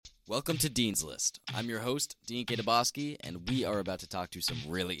Welcome to Dean's List. I'm your host, Dean Kataboski, and we are about to talk to some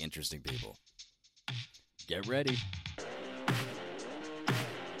really interesting people. Get ready. Are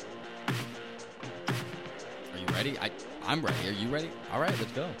you ready? I'm ready. Are you ready? All right,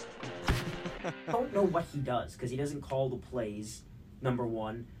 let's go. I don't know what he does because he doesn't call the plays, number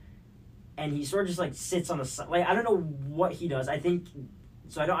one, and he sort of just like sits on the side. Like, I don't know what he does. I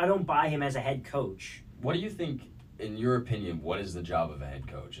don't buy him as a head coach. What do you think, in your opinion, what is the job of a head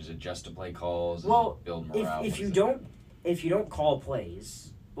coach? Is it just to play calls? Well, is it build morale? if you don't call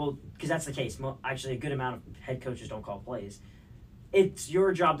plays, well, because that's the case. Actually, a good amount of head coaches don't call plays. It's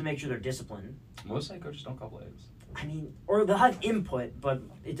your job to make sure they're disciplined. Most head coaches don't call plays. I mean, or they'll have input, but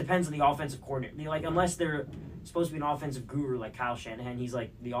it depends on the offensive coordinator. Like, unless they're supposed to be an offensive guru like Kyle Shanahan, he's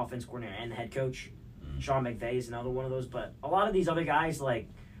like the offense coordinator and the head coach. Sean McVay is another one of those. But a lot of these other guys, like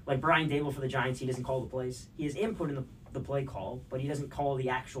Brian Dable for the Giants, he doesn't call the plays. He has input in the play call, but he doesn't call the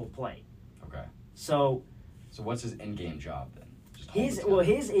actual play. Okay. So what's his in-game job then?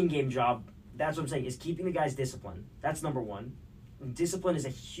 His in-game job, that's what I'm saying, is keeping the guys disciplined. That's number one. Discipline is a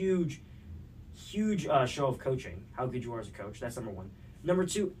huge show of coaching, how good you are as a coach. That's number one. Number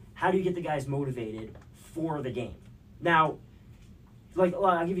two, how do you get the guys motivated for the game? Now, like,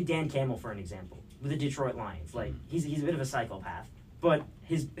 I'll give you Dan Campbell for an example with the Detroit Lions. Like, he's a bit of a psychopath, but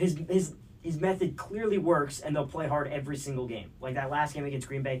his method clearly works, and they'll play hard every single game. Like that last game against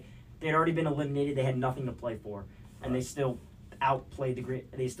Green Bay, they had already been eliminated. They had nothing to play for, and they still outplayed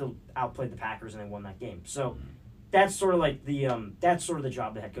the Packers, and they won that game. So that's sort of like the job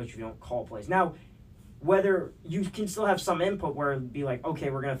of the head coach if you don't call plays. Now, whether you can still have some input where it'd be like, okay,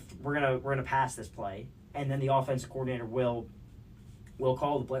 we're gonna pass this play, and then the offensive coordinator will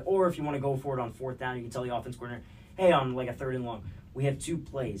call the play. Or if you want to go for it on fourth down, you can tell the offensive coordinator, hey, on like a third and long, we have two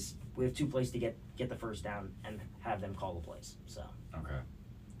plays. We have two plays to get the first down and have them call the plays. So okay.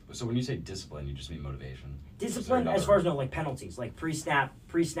 So when you say discipline, you just mean motivation. Discipline, as far as like penalties, like pre-snap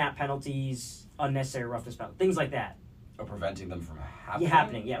penalties, unnecessary roughness penalties, things like that. Oh, preventing them from happening. Yeah,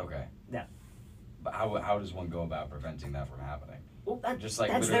 happening. Yeah. Okay. Yeah. But how does one go about preventing that from happening? Well, just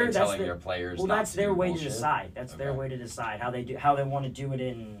like literally telling your players. Well, that's their way to decide. That's okay. their way to decide how they want to do it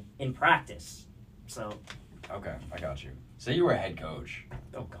in practice. So. Okay, I got you. Say you were a head coach.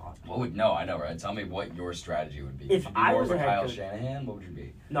 Oh God. I know, right? Tell me what your strategy would be. If would you be I more was of a head Kyle coach, Shanahan, what would you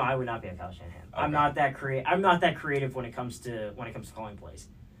be? No, I would not be a Kyle Shanahan. Okay. I'm not that creative when it comes to calling plays.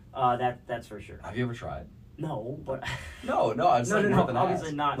 That's for sure. Have you ever tried? No, but no. It's no, like no, more than obviously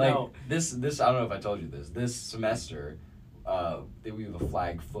ask. not. Like, no. This I don't know if I told you this. This semester, we have a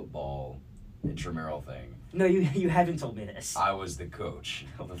flag football intramural thing. No, you haven't told me this. I was the coach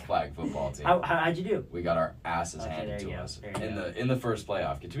of the flag football team. How'd you do? We got our asses handed to us in the first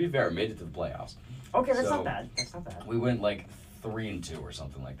playoff game. To be fair, made it to the playoffs. Okay, that's not bad. That's not bad. We went like 3-2 or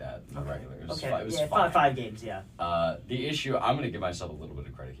something like that in the regular. It was five games. Yeah. The issue, I'm going to give myself a little bit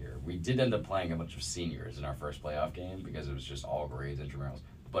of credit here. We did end up playing a bunch of seniors in our first playoff game because it was just all grades intramurals.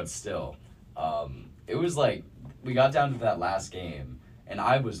 But still, it was like we got down to that last game. And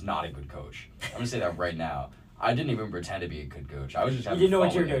I was not a good coach. I'm going to say that right now. I didn't even pretend to be a good coach. I was just having You didn't know fun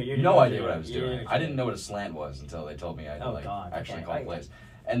what you were with it. doing. You No idea what I was doing. I didn't know. know what a slant was until they told me I had to actually call Okay. plays.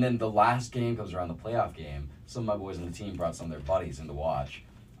 And then the last game comes around, the playoff game. Some of my boys on the team brought some of their buddies in to watch.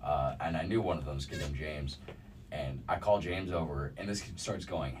 And I knew one of them, this kid named James. And I call James over, and this kid starts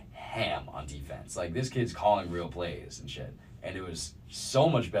going ham on defense. Like, this kid's calling real plays and shit. And it was so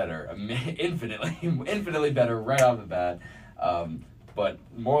much better, infinitely better right off the bat. But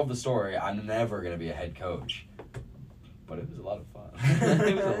moral of the story, I'm never going to be a head coach. But it was a lot of fun.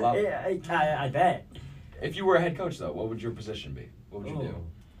 It was a lot of fun. I bet. If you were a head coach, though, what would your position be? What would you do?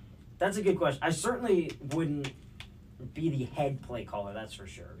 That's a good question. I certainly wouldn't be the head play caller, that's for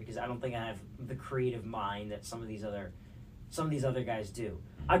sure, because I don't think I have the creative mind that some of these other guys do.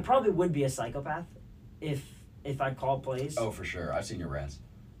 I probably would be a psychopath if I called plays. Oh, for sure. I've seen your rants.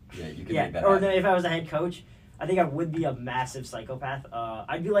 Yeah, you can make that or happen. if I was a head coach, I think I would be a massive psychopath.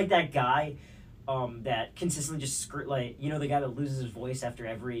 I'd be like that guy that consistently just the guy that loses his voice after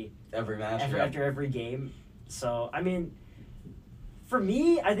every match, after every game. So, I mean, for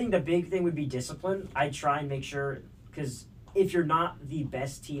me, I think the big thing would be discipline. I'd try and make sure, because if you're not the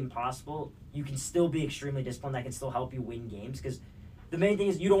best team possible, you can still be extremely disciplined. That can still help you win games, because the main thing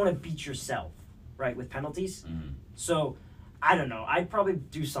is you don't want to beat yourself, right, with penalties. Mm-hmm. So, I don't know. I'd probably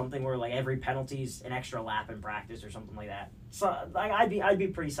do something where like every penalty's an extra lap in practice or something like that. So like I'd be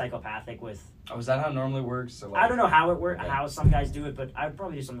pretty psychopathic with. Oh, is that how it normally works? So, like, I don't know how it works, okay. how some guys do it, but I'd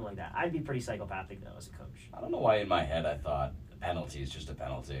probably do something like that. I'd be pretty psychopathic though as a coach. I don't know why in my head I thought penalty is just a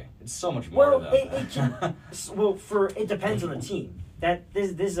penalty. It's so much more Well, than it can. It depends on the team.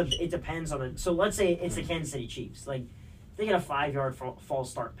 It depends on the. So let's say it's the Kansas City Chiefs. Like, they get a 5-yard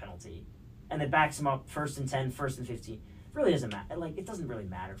false start penalty, and it backs them up 1st and 10, 1st and 15. It really doesn't matter. Like, it doesn't really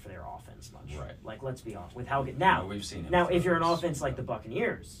matter for their offense much. Right. Like, let's be honest with how good. Now, we've seen him if you're an offense like the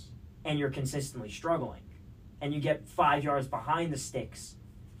Buccaneers, and you're consistently struggling, and you get 5 yards behind the sticks,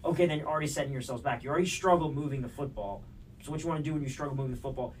 okay, then you're already setting yourselves back. You already struggle moving the football. So what you want to do when you struggle moving the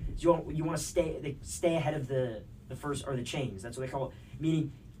football is you want to stay ahead of the first or the chains. That's what they call it.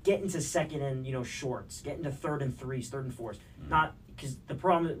 Meaning get into second and shorts, get into 3rd and 3s, 3rd and 4s. Not because the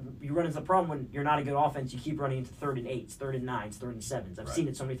problem you run into the problem when you're not a good offense. You keep running into 3rd and 8s, 3rd and 9s, 3rd and 7s. I've seen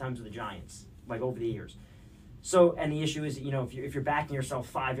it so many times with the Giants, like over the years. So and the issue is if you're backing yourself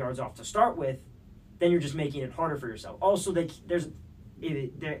 5 yards off to start with, then you're just making it harder for yourself. Also, they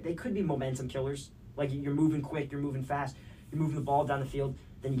could be momentum killers. Like you're moving quick, you're moving fast. You're moving the ball down the field,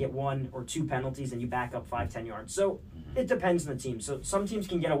 then you get 1 or 2 penalties, and you back up 5-10 yards. So it depends on the team. So some teams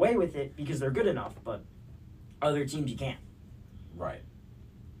can get away with it because they're good enough, but other teams you can't. Right.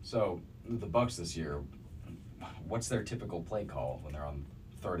 So the Bucs this year, what's their typical play call when they're on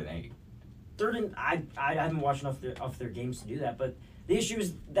 3rd and 8? 3rd and I haven't watched enough of their games to do that, but the issue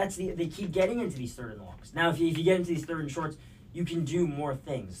is they keep getting into these 3rd and longs. Now if you get into these 3rd and shorts, you can do more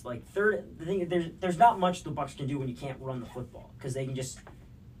things. Like there's not much the Bucs can do when you can't run the football because they can just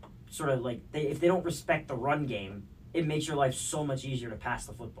sort of like if they don't respect the run game, it makes your life so much easier to pass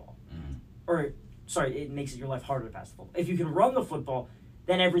the football. Or it makes your life harder to pass the football. If you can run the football,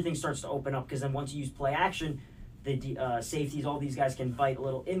 then everything starts to open up because then once you use play action, the safeties, all these guys can bite a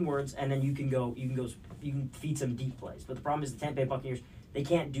little inwards, and then you can feed some deep plays. But the problem is the Tampa Bay Buccaneers, they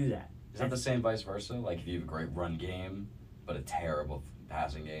can't do that. Is that the same vice versa? Like if you have a great run game but a terrible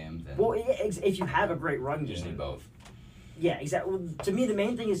passing game, then if you have a great run game, you just need both. Yeah, exactly. Well, to me, the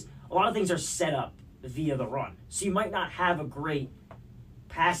main thing is a lot of things are set up via the run. So you might not have a great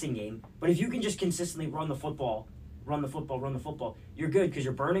passing game, but if you can just consistently run the football, you're good because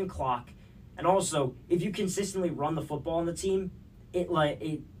you're burning clock. And also, if you consistently run the football on the team, it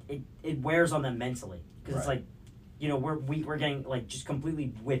wears on them mentally because it's like, we're getting like just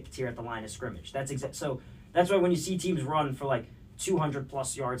completely whipped here at the line of scrimmage. So that's why when you see teams run for like 200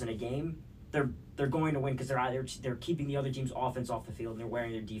 plus yards in a game, they're going to win because they're keeping the other team's offense off the field and they're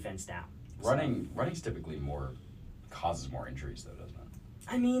wearing their defense down. Running's typically causes more injuries though, doesn't it?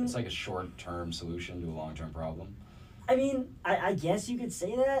 I mean, it's like a short-term solution to a long-term problem. I mean, I guess you could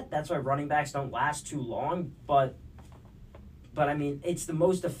say that. That's why running backs don't last too long, but I mean, it's the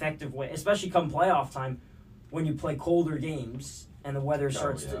most effective way, especially come playoff time when you play colder games and the weather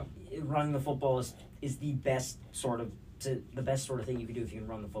starts to running the football is the best sort of thing you can do if you can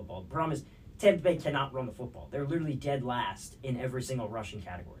run the football. The problem is Tampa Bay cannot run the football. They're literally dead last in every single rushing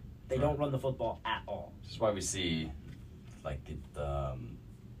category. They don't run the football at all. This is why we see like the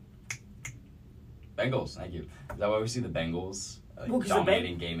Bengals. Thank you. Is that why we see the Bengals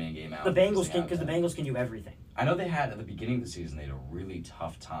dominating game in, game out? The Bengals can do everything. I know they had at the beginning of the season they had a really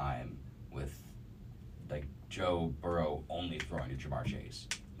tough time with like Joe Burrow only throwing to Jamar Chase.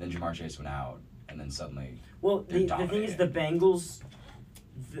 Then Jamar Chase went out, and then suddenly the thing is the Bengals.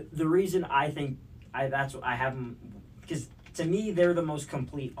 The reason I think I have them because to me they're the most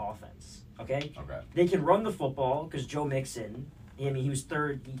complete offense. Okay. They can run the football because Joe Mixon. I mean, he was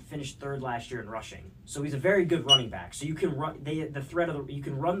third. He finished third last year in rushing, so he's a very good running back. So you can run. You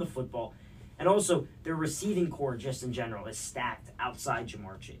can run the football, and also their receiving core just in general is stacked outside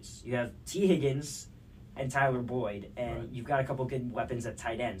Jamar Chase. You have T. Higgins and Tyler Boyd, and you've got a couple good weapons at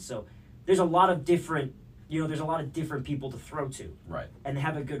tight end. So there's a lot of different. There's a lot of different people to throw to. Right. And they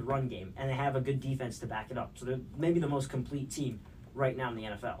have a good run game, and they have a good defense to back it up. So they're maybe the most complete team right now in the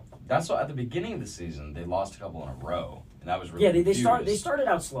NFL. That's why at the beginning of the season they lost a couple in a row, and that was really they started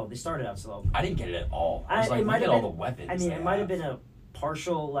out slow. I didn't get it at all. I was like, look at all the weapons. I mean, it might have been a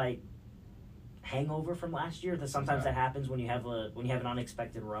partial hangover from last year. That sometimes that happens when you have an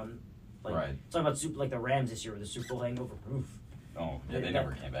unexpected run. Talking about the Rams this year with the Super Bowl hangover. Oof. Oh yeah, they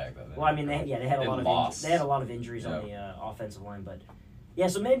never came back though. Well, I mean, they had a lot of injuries on the offensive line, but yeah.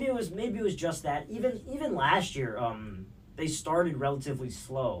 So maybe it was just that. Even last year, they started relatively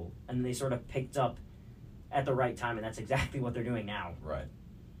slow and they sort of picked up at the right time, and that's exactly what they're doing now. Right.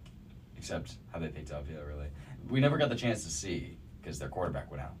 Except how they picked up, really. We never got the chance to see because their quarterback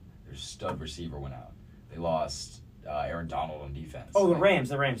went out. Their stud receiver went out. They lost Aaron Donald on defense. Oh, the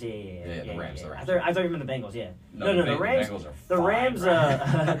Rams, yeah. The Rams. I thought you meant the Bengals, yeah. No, the Rams. The Bengals are the fine, Rams,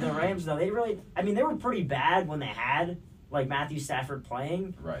 right? the Rams, no, they were pretty bad when they had Matthew Stafford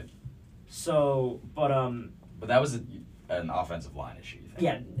playing. Right. So, but that was an offensive line issue, you think?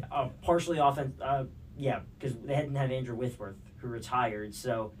 Yeah, partially offense. Yeah, because they hadn't had Andrew Whitworth, who retired,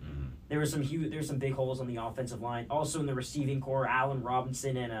 so there were some big holes on the offensive line. Also in the receiving core, Allen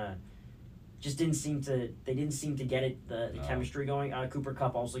Robinson and just didn't seem to get it the chemistry going. Cooper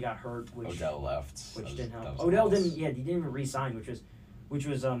Kupp also got hurt, which Odell left, which didn't help. Odell didn't. Yeah, he didn't even re-sign, which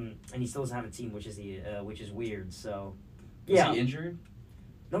was and he still doesn't have a team, which is weird. So yeah, was he injured?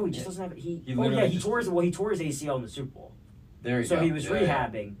 No, he just doesn't have. He tore his ACL in the Super Bowl. There you go. So he was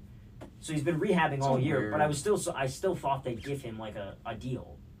rehabbing. So he's been rehabbing all year, weird. But I still thought they'd give him like a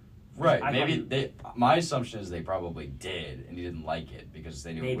deal. Right. My assumption is they probably did, and he didn't like it because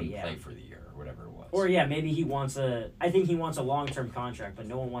they knew he wouldn't play for the year or whatever it was. Or maybe he wants I think he wants a long-term contract, but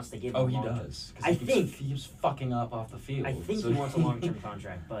no one wants to give him. Oh, he does. I think he keeps fucking up off the field. I think he wants a long-term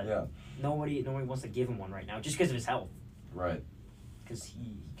contract, but nobody wants to give him one right now, just because of his health. Right. Because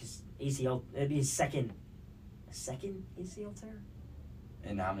ACL, it'd be his second ACL tear.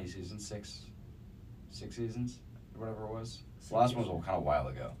 In how many seasons? Six seasons, or whatever it was. The last one was kind of a while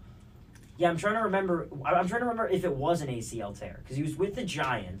ago. Yeah, I'm trying to remember if it was an ACL tear because he was with the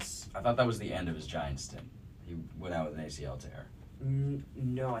Giants. I thought that was the end of his Giants stint. He went out with an ACL tear.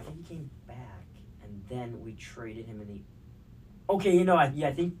 No, I think he came back, and then we traded him in the. Okay,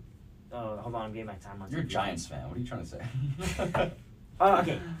 I think. Hold on, I'm getting my time on. You're a Giants fan. What are you trying to say?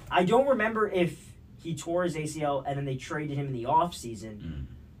 Okay, I don't remember if he tore his ACL and then they traded him in the offseason,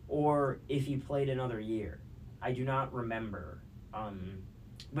 or if he played another year. I do not remember.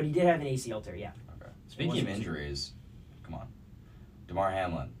 But he did have an ACL tear, yeah. Okay. Speaking of injuries, come on. Damar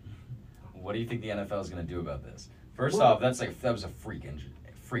Hamlin. What do you think the NFL is going to do about this? First off, that was a freak injury.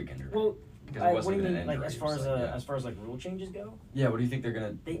 Well, because it wasn't what do you even mean, an like injury. as far as rule changes go? Yeah, what do you think they're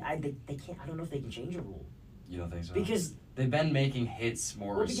going to... They can't. I don't know if they can change a rule. You don't think so? Because they've been making hits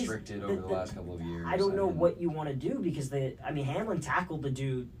more restricted over the last couple of years. I don't know what you want to do because Hamlin tackled the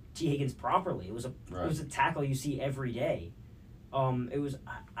dude T. Higgins properly. It was a tackle you see every day.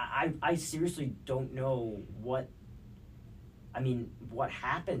 I seriously don't know what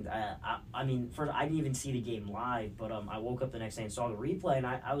happened. I didn't even see the game live, but I woke up the next day and saw the replay, and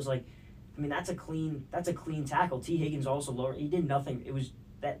I was like, that's a clean tackle. T. Higgins also lower. He did nothing. It was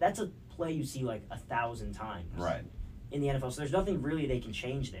that's a play you see like 1,000 times. Right. In the NFL, so there's nothing really they can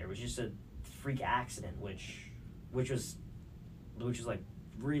change there. It was just a freak accident, which was like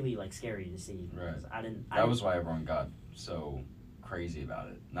really like scary to see. Right. That was why everyone got so crazy about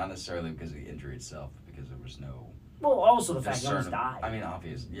it. Not necessarily because of the injury itself, but because there was no. Well, also the fact no one's died.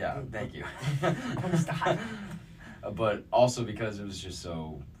 Obvious. Yeah. Thank you. No one's died. But also because it was just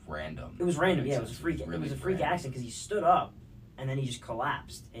so random. It was random. Yeah, it was a freak. It was a freak accident because he stood up. And then he just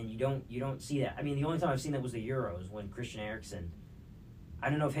collapsed, and you don't see that. The only time I've seen that was the Euros when Christian Eriksen.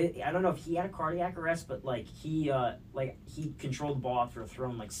 I don't know if he had a cardiac arrest, but he controlled the ball after a throw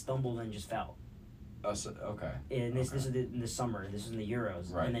and stumbled and just fell. Oh, so, okay. And this is in the summer. This is in the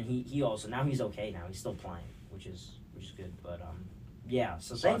Euros, right. And then he also now he's okay now. He's still playing, which is good. But yeah.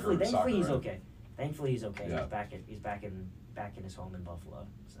 So thankfully he's okay. Thankfully he's okay. Yeah. He's back in his home in Buffalo.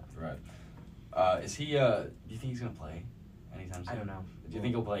 So. Right. Is he? Do you think he's gonna play? Anytime soon? I don't know. Do you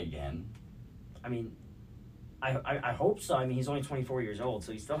think he'll play again? I hope so. He's only 24 years old,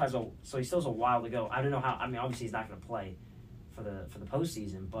 so he still has a while to go. I don't know how. Obviously he's not going to play for the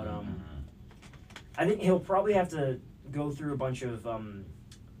postseason, but I think he'll probably have to go through a bunch of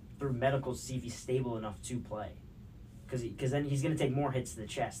through medical to see if he's stable enough to play, because then he's going to take more hits to the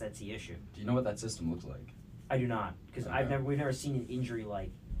chest. That's the issue. Do you know what that system looks like? I do not, because we've never seen an injury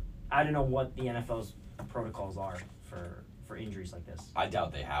like. I don't know what the NFL's protocols are for injuries like this. I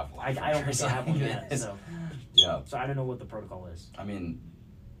doubt they have one. I don't think they have one yet. So yeah. So I don't know what the protocol is.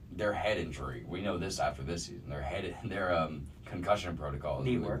 Their head injury. We know this after this season. Their concussion protocol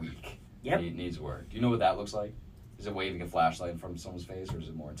is really weak. Yep. It needs work. Do you know what that looks like? Is it waving a flashlight from someone's face, or is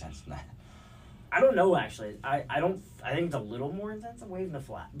it more intense than that? I don't know actually. I think it's a little more intense than waving the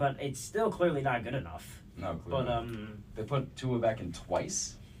flat, but it's still clearly not good enough. No, clearly. But they put Tua back in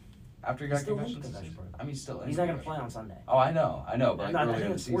twice. After he got concussions? Still. He's not going to play on Sunday. Oh, I know. But I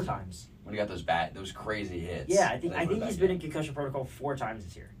think it's 4 times. When he got those crazy hits. Yeah, I think he's been in concussion protocol 4 times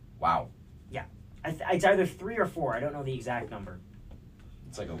this year. Wow. Yeah, it's either 3 or 4. I don't know the exact number.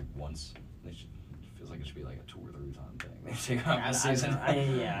 It's like a once. It feels like it should be like a 2 or 3 time thing. They take out the season. I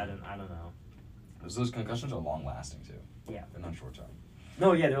don't know. Because those concussions are long lasting too. Yeah, they're not short term.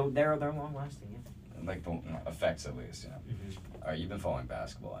 No, yeah, they're long lasting. Yeah. Like the effects at least, All right, you've been following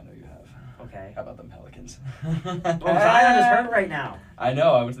basketball. I know you have. Okay. How about them Pelicans? Zion is hurt right now. I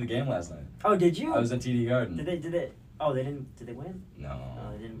know. I went to the game last night. Oh, did you? I was at TD Garden. Did they? Oh, they didn't. Did they win? No,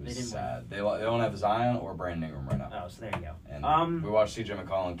 they didn't. It was They didn't sad. They don't have Zion or Brandon Ingram right now. win. Oh, so there you go. And we watched C.J.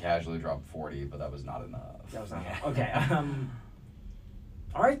 McCollum casually drop 40, but that was not enough. That was not okay.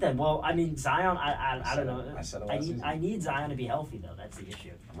 All right then. Well, I mean Zion. I don't know. I said it last season. I need Zion to be healthy though. That's the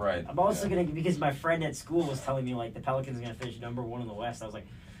issue. Right. I'm also gonna because my friend at school was telling me like the Pelicans are gonna finish #1 in the West. I was like,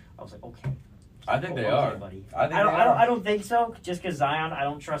 okay. I think they okay, are. buddy. I don't think so. Just because Zion, I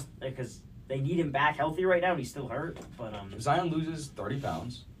don't trust because they need him back healthy right now and he's still hurt. But If Zion loses 30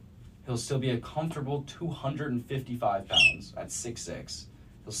 pounds, he'll still be a comfortable 255 pounds at 6'6".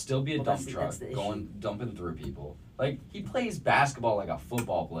 He'll still be a dump truck dumping through people. Like he plays basketball like a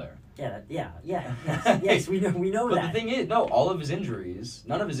football player. Yes, we know but that. But the thing is, no, all of his injuries,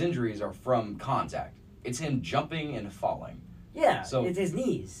 none of his injuries are from contact. It's him jumping and falling. Yeah, so it's his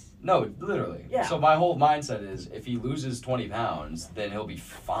knees. No, literally. Yeah. So my whole mindset is if he loses 20 pounds, then he'll be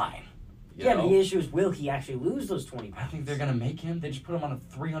fine. But the issue is, will he actually lose those 20 pounds? I think they're going to make him. They just put him on a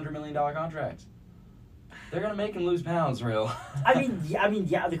 $300 million contract. They're going to make him lose pounds, Rahill. I mean,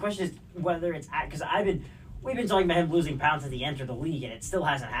 the question is whether it's... Because we've been talking about him losing pounds since he entered the league, and it still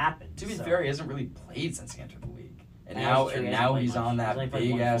hasn't happened. To be fair, he hasn't really played since he entered the league. And That's now he's on that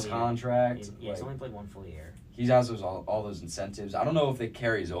big-ass contract. He's only played one full year. He has all those incentives. I don't know if it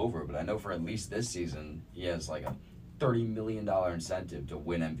carries over, but I know for at least this season, he has like a $30 million incentive to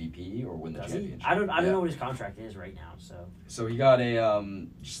win MVP or win the championship. I don't know what his contract is right now. So he got a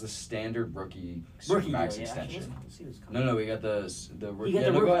just the standard rookie Supermax extension. Let's see No, he got the rookie. He got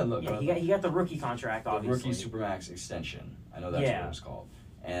the go rookie. ahead, look. Yeah, he got the rookie contract. Obviously, the rookie Supermax extension. I know that's what it was called,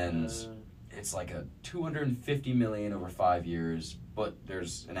 and it's like a $250 million over 5 years. But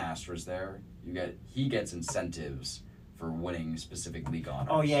there's an asterisk there. He gets incentives for winning specific league honors.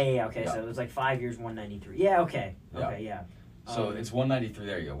 Oh yeah. Okay, so it was like 5 years, 193. Yeah. Okay. Yeah. So it's 193.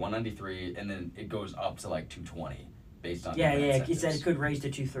 There you go, 193, and then it goes up to like 220 based on. He said it could raise to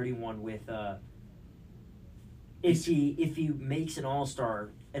 231 with if he makes an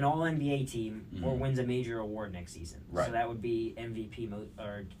all-star, an all-NBA team, or wins a major award next season. Right. So that would be MVP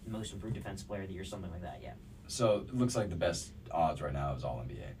or most improved defensive player of the year, something like that. Yeah. So it looks like the best odds right now is all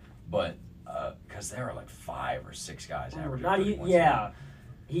NBA, but because there are like 5 or 6 guys averaging. Not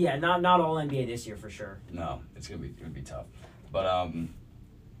all NBA this year for sure. No, it's gonna be tough, but I'm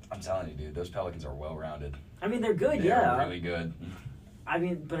telling you, dude, those Pelicans are well rounded. I mean, they're good. They're really good. I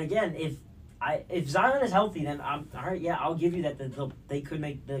mean, but again, if Zion is healthy, then all right. Yeah, I'll give you that. They could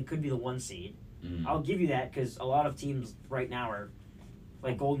be the 1 seed. I'll give you that because a lot of teams right now are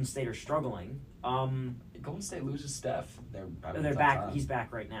like Golden State are struggling. Golden State loses Steph. They're back. He's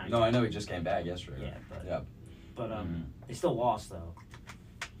back right now. No, I know he just came back yesterday. But they still lost though,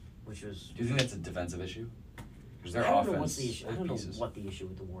 which was. Do you think that's a defensive issue? Because their I don't offense. know what's the issue. I don't know what the issue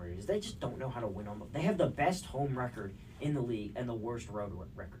with the Warriors is. They just don't know how to win on them. They have the best home record in the league and the worst road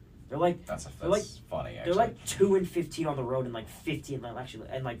record. They're like that's funny. Actually, they're like 2-15 on the road and like 15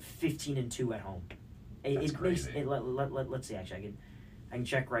 and like 15-2 at home. That's crazy. Let's see. Actually, I can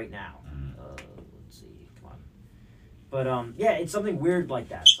check right now. Let's see. Come on. But it's something weird like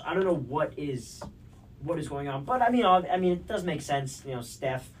that. So I don't know what is going on. But I mean, it does make sense. You know,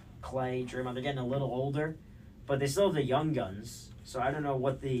 Steph, Clay, Draymond, they're getting a little older, but they still have the young guns. So I don't know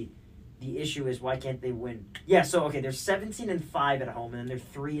what the issue is. Why can't they win? Yeah. So okay, they're 17-5 at home, and then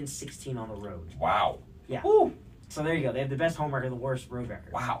they're 3-16 on the road. Wow. Yeah. Woo. So there you go. They have the best home record and the worst road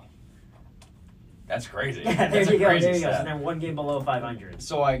record. Wow. That's crazy. Yeah, there you go. So then 1 game below 500.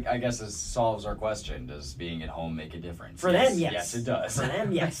 So I guess this solves our question. Does being at home make a difference? For them, yes. Yes, it does. For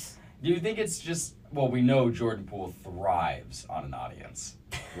them, yes. Do you think it's just... Well, we know Jordan Poole thrives on an audience,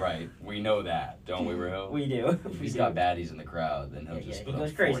 right? We know that, don't we, Rahill? We do. If he's got baddies in the crowd, then he'll just put he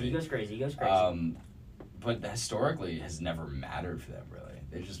goes up crazy. 40. He goes crazy. But historically, it has never mattered for them, really.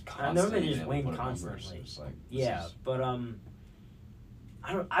 They just I constantly... know they just win constantly. Like, but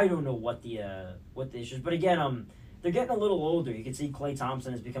I don't know what the issue is. But again, they're getting a little older. You can see Klay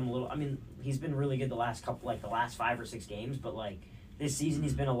Thompson has become a little... I mean, he's been really good the last 5 or 6 games, but like this season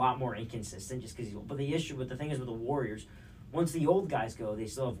he's been a lot more inconsistent just because he's old. But the thing is with the Warriors, once the old guys go, they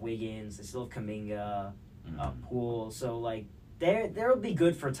still have Wiggins, they still have Kuminga, Poole. So like they'll be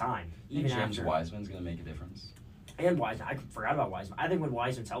good for time. You think James Wiseman's going to make a difference? And Wiseman, I forgot about Wiseman. I think when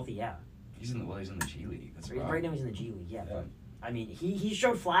Wiseman's healthy, yeah. He's in the G League. That's right now he's in the G League, yeah. But I mean, he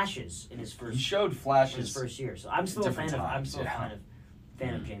showed flashes in his first. He showed flashes in his first year, so I'm still a fan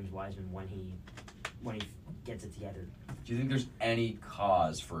of James Wiseman when he gets it together. Do you think there's any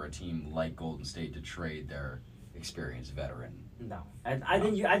cause for a team like Golden State to trade their experienced veteran? No, I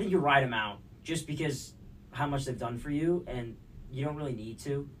think you ride them out just because how much they've done for you, and you don't really need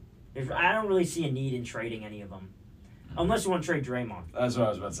to. I don't really see a need in trading any of them. Unless you want to trade Draymond. That's what I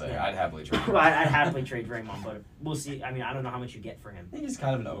was about to say. Yeah. I'd happily trade him. I'd happily trade Draymond, but we'll see. I mean, I don't know how much you get for him. I think he's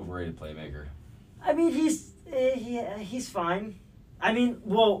kind of an overrated playmaker. I mean, he's fine. I mean,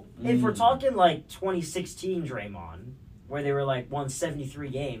 well, if we're talking like 2016 Draymond, where they were like won 73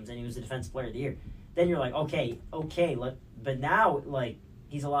 games and he was the defensive player of the year, then you're like, okay. But now, like,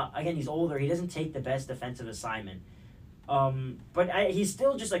 he's older. He doesn't take the best defensive assignment. But he's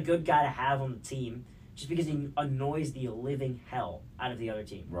still just a good guy to have on the team, just because he annoys the living hell out of the other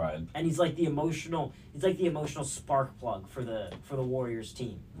team. Right. And he's like the emotional spark plug for the Warriors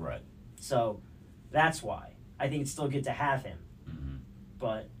team. Right. So that's why I think it's still good to have him. Mm-hmm.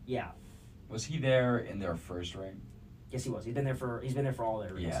 But yeah. Was he there in their first ring? Yes, he was. He's been there for all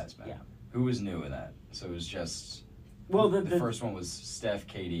their rings. Yeah, it's been. Yeah. Who was new in that? So it was just. Well, the first one was Steph,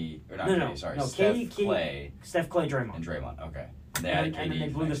 KD, or not no, KD, sorry, no, Steph, KD, Clay, Draymond. and Draymond. Okay. And then they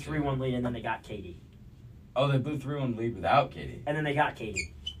blew the 3-1 lead, and then they got KD. Oh, they blew 3-1 lead without KD. And then they got KD.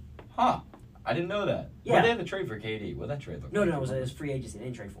 Huh. I didn't know that. Yeah. Why did they have to trade for KD? What that trade look No, like? it was free agency. They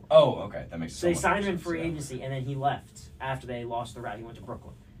didn't trade for him. Oh, okay. That makes sense. So they signed him in free agency, and then he left after they lost the route. He went to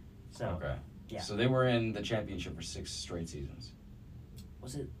Brooklyn. So okay. Yeah. So they were in the championship for 6 straight seasons.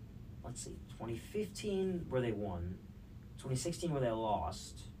 Was it? Let's see. 2015 where they won. 2016 where they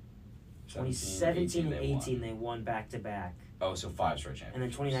lost. 2017 and 18 they won back to back. Oh, so 5 straight championships. And then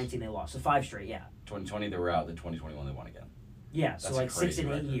 2019 they lost. So 5 straight, yeah. 2020 they were out. The 2021 they won again. Yeah, That's so like 6 and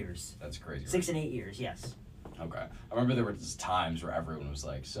 8 record. years. That's crazy. 6 and 8 years, yes. Okay. I remember there were just times where everyone was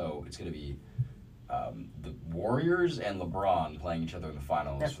like, so it's going to be the Warriors and LeBron playing each other in the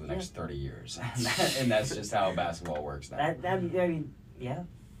finals for the next 30 years. And that's just how basketball works now. I mean, yeah.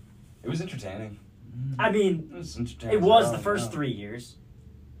 It was entertaining. I mean, it was entertaining. It was the first 3 years.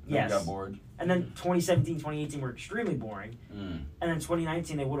 Then Yes. got bored. And then 2017, 2018 were extremely boring. Mm. And then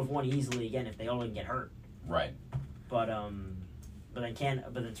 2019 they would have won easily again if they all didn't get hurt. Right. But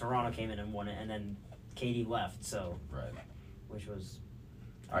then Toronto came in and won it, and then KD left. So Right. which was.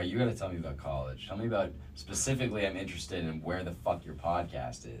 All right, you got to tell me about college. Tell me about specifically. I'm interested in where the fuck your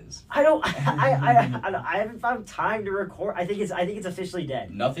podcast is. I don't. I haven't found time to record. I think it's officially dead.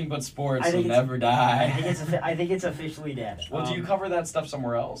 Nothing but sports will never die. I think it's officially dead. Well, do you cover that stuff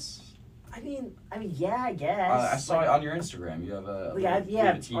somewhere else? I mean, yeah, I guess. I saw it on your Instagram. You have a you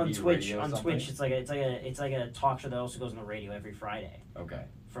have a TV, on Twitch. radio, On something? Twitch, it's like a talk show that also goes on the radio every Friday Okay.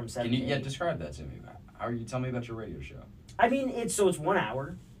 from 7 Can you to 8. describe that to me? How are you? Tell me about your radio show. I mean, it's 1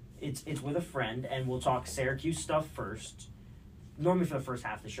 hour. It's with a friend, and we'll talk Syracuse stuff first, normally for the first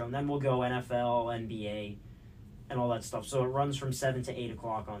half of the show, and then we'll go NFL, NBA, and all that stuff. So it runs from 7 to 8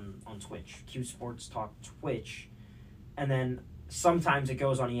 o'clock on Twitch. Q Sports Talk Twitch, and then sometimes it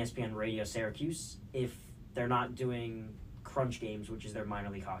goes on ESPN Radio Syracuse if they're not doing Crunch Games, which is their minor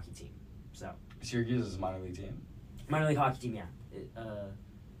league hockey team. So Syracuse is a minor league team. Minor league hockey team, yeah.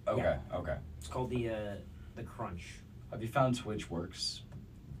 Okay. Okay. It's called the Crunch. Have you found Twitch works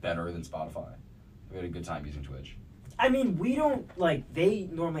better than Spotify? Have you had a good time using Twitch? I mean, we don't, they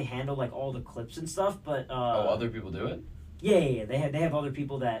normally handle, all the clips and stuff, but... other people do it? Yeah. They have other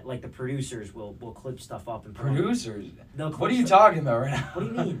people that, the producers will clip stuff up and... Producers? What are you stuff. talking about right now? What do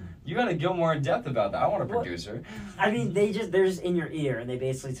you mean? You gotta go more in depth about that. I want a producer. I mean, they're just in your ear, and they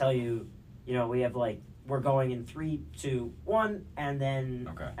basically tell you, we have, we're going in 3, 2, 1, and then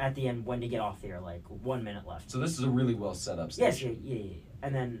at the end, when to get off the air, 1 minute left. So this is a really well set up station. Yes, yeah.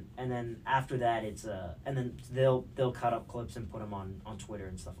 And then after that, it's and then they'll cut up clips and put them on Twitter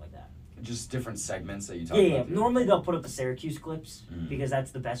and stuff like that. Just different segments that you talk about. Yeah. Normally they'll put up the Syracuse clips because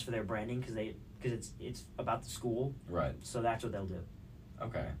that's the best for their branding because it's about the school. Right. So that's what they'll do.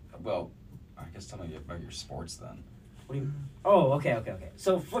 Okay. Well, I guess tell me about your sports then. What do you? Oh, okay.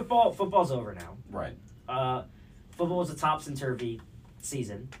 So football's over now. Right. Football was a topsy-turvy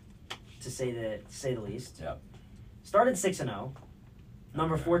season, to say the least. Yep. Started 6-0,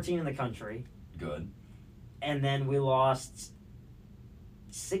 number 14 in the country. Good. And then we lost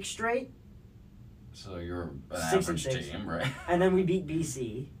 6 straight. So you're an 6 and average 6. team, right? And then we beat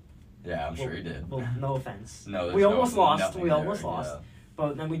BC. Yeah, I'm sure you did. Well, no offense. No, we almost lost. We almost lost. Yeah.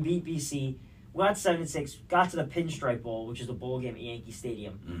 But then we beat BC. We got 7-6. Got to the Pinstripe Bowl, which is a bowl game at Yankee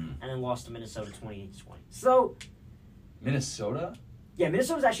Stadium, and then lost to Minnesota 28-20. So. Minnesota? Yeah,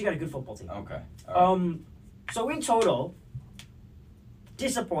 Minnesota's actually got a good football team. Okay. All right. So in total,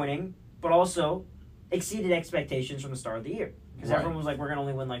 disappointing, but also exceeded expectations from the start of the year. Because everyone was like, we're going to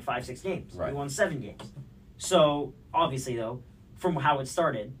only win 5-6 games. Right. We won 7 games. So, obviously, though, from how it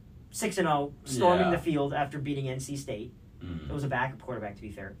started, 6-0, storming the field after beating NC State. It was a backup quarterback, to be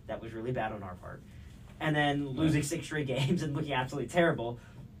fair. That was really bad on our part. And then losing 6 straight games and looking absolutely terrible.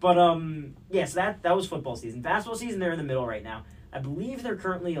 But yeah, so that was football season. Basketball season, they're in the middle right now. I believe they're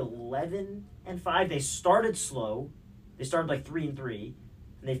currently 11-5. They started slow. They started like 3-3, and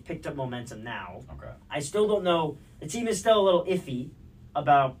they've picked up momentum now. Okay. I still don't know. The team is still a little iffy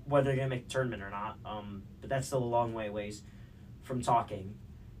about whether they're gonna make the tournament or not. But that's still a long ways from talking.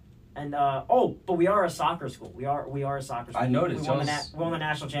 And but we are a soccer school. We are a soccer school. I noticed. We won the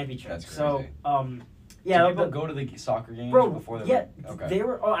national championship. That's crazy. So Yeah, yeah. do people go to the soccer games Bro, before they yeah, okay. they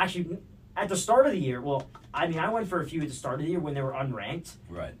were. Oh, actually, at the start of the year. Well, I mean, I went for a few at the start of the year when they were unranked.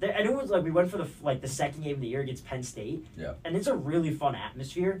 Right. I know it was like we went for the second game of the year against Penn State. Yeah. And it's a really fun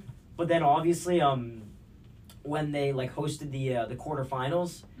atmosphere. But then obviously, when they like hosted the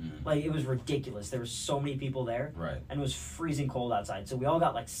quarterfinals, like it was ridiculous. There were so many people there. Right. And it was freezing cold outside, so we all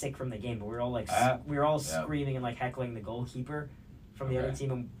got like sick from the game. But we were all like screaming and like heckling the goalkeeper from the other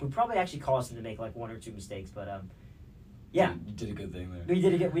team, and we probably actually caused him to make like one or two mistakes. But yeah, you did a good thing there. we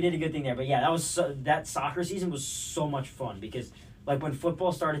did a good thing there. But yeah, that soccer season was so much fun because like when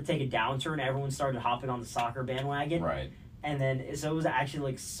football started to take a downturn, everyone started hopping on the soccer bandwagon. Right. And then, so it was actually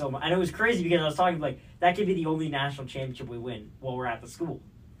like so much. And it was crazy because I was talking like that could be the only national championship we win while we're at the school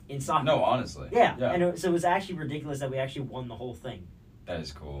in soccer. No, honestly. Yeah. Yeah. And so it was actually ridiculous that we actually won the whole thing. That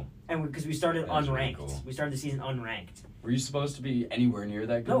is cool. And because we started That is unranked. really cool. We started the season unranked. Were you supposed to be anywhere near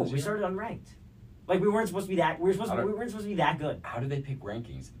that good? No, this we year? started unranked. Like we weren't supposed to be that. We weren't supposed to be that good. How do they pick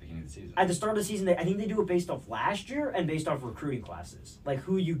rankings at the beginning of the season? At the start of the season, I think they do it based off last year and based off recruiting classes. Like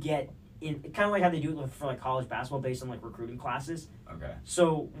who you get in, kind of like how they do it for like college basketball based on like recruiting classes. Okay.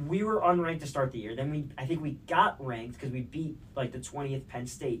 So we were unranked to start the year. Then I think we got ranked because we beat like the 20th Penn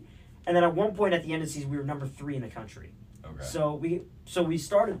State, and then at one point at the end of the season we were number 3 in the country. Okay. So we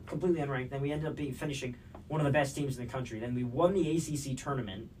started completely unranked. Then we ended up finishing one of the best teams in the country. Then we won the ACC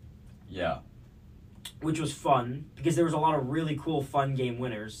tournament. Yeah. Which was fun because there was a lot of really cool fun game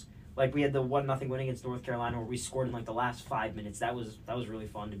winners. Like we had the 1-0 win against North Carolina where we scored in like the last 5 minutes. That was really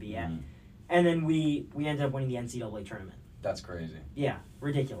fun to be at. And then we ended up winning the NCAA tournament. That's crazy. Yeah,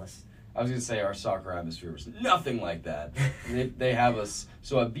 ridiculous. I was going to say our soccer atmosphere was nothing like that. they have us.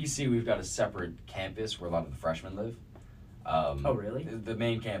 So at BC, we've got a separate campus where a lot of the freshmen live. Oh, really? The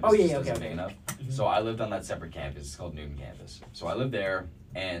main campus isn't big enough. Mm-hmm. So I lived on that separate campus. It's called Newton campus. So I lived there,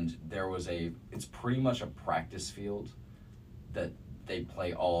 and there was it's pretty much a practice field that they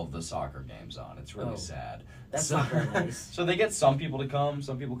play all of the soccer games on. It's really sad. That's not very nice. So they get some people to come,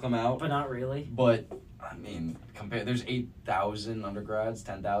 some people come out. But not really. But, I mean, there's 8,000 undergrads,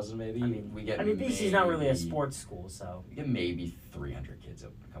 10,000 maybe. BC's not really a sports school, so. We get maybe 300 kids at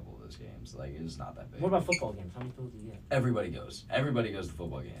a couple of those games. Like, it's not that big. What about football games? How many people do you get? Everybody goes. Everybody goes to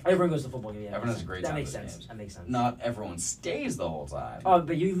football games. Everyone goes to football games. Yeah, everyone has a great time. That makes at sense. games. That makes sense. Not everyone stays the whole time. Oh,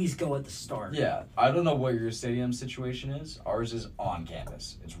 but you at least go at the start. Yeah. I don't know what your stadium situation is. Ours is on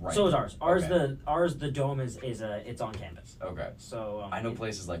campus. It's right. So is ours. Okay. The dome is it's on campus. Okay. So I know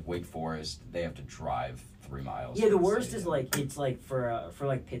places like Wake Forest, they have to drive 3 miles. Yeah, the worst is like it's like for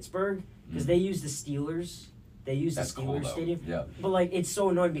like Pittsburgh because they use the Steelers. They use the Steelers stadium. Yeah. But like it's so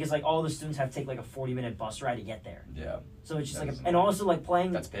annoying because like all the students have to take like a 40-minute bus ride to get there. Yeah. So it's just and also like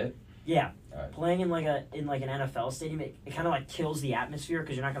playing. That's Pitt. Yeah. Right. Playing in an NFL stadium, it kind of like kills the atmosphere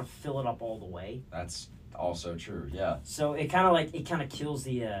because you're not gonna fill it up all the way. That's also true. Yeah. So it kind of kills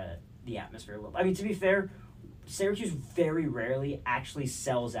the atmosphere a little. I mean, to be fair, Syracuse very rarely actually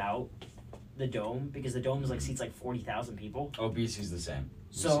sells out the dome because the dome is like seats like 40,000 people. Oh, BC's the same.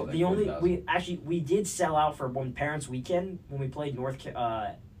 So the only we did sell out for one Parents Weekend when we played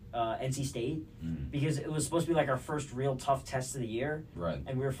NC State because it was supposed to be like our first real tough test of the year. Right.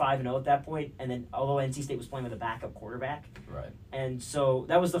 And we were 5-0 at that point, and then although NC State was playing with a backup quarterback. Right. And so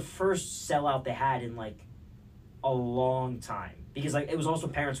that was the first sellout they had in like a long time because like it was also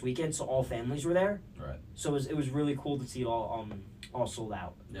Parents Weekend, so all families were there. Right. So it was really cool to see it all sold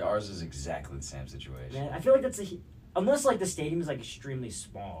out. Yeah, ours is exactly the same situation. Man, I feel like unless like the stadium is like extremely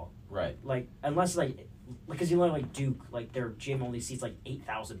small. Right. Like unless like because you know like Duke, like their gym only seats like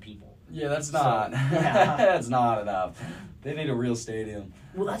 8,000 people. Yeah, that's not. That's not enough. They need a real stadium.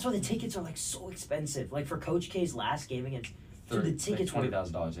 Well, that's why the tickets are like so expensive. Like for Coach K's last game against, the tickets like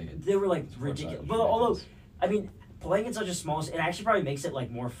 $20,000 ticket. They were like ridiculous. But although, I mean, playing in such a small, it actually probably makes it like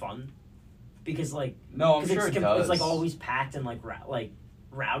more fun, because like no, I'm sure it does. It's like always packed and like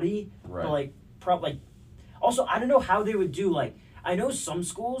rowdy. Right. But like, also I don't know how they would do I know some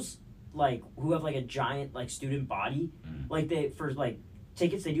schools like who have like a giant like student body like they for like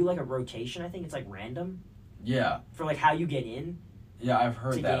tickets they do like a rotation. I think it's like random. Yeah. For like how you get in. Yeah, I've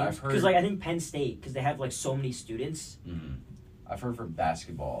heard that. Games. I've heard because like I think Penn State because they have like so many students. I've heard for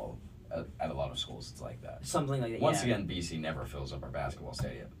basketball, at a lot of schools it's like that. Something like that. Once again, BC never fills up our basketball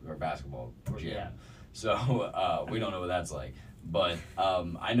stadium, our basketball gym. Yeah. So we don't know what that's like. But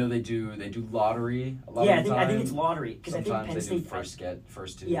I know they do lottery a lot Yeah, of the time. I think it's lottery because I think Penn Sometimes they do State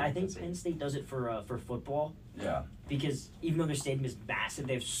first two. Yeah, I think Penn State does it for football. Yeah. Because even though their stadium is massive,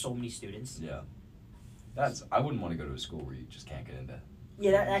 they have so many students. Yeah. I wouldn't want to go to a school where you just can't get into.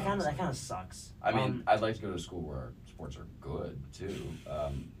 Yeah, that kind of sucks. I mean, I'd like to go to a school where sports are good too,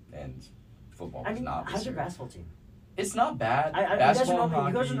 and football is not. How's your basketball team? It's not bad. You Basketball,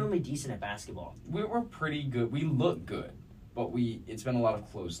 guys are normally decent at basketball. We're pretty good. We look good, but it's been a lot of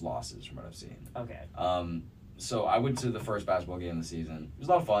close losses from what I've seen. Okay. So I went to the first basketball game of the season. It was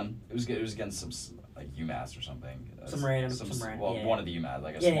a lot of fun. It was good. It was against some like UMass or something. Some random. Well, yeah. one of the UMass,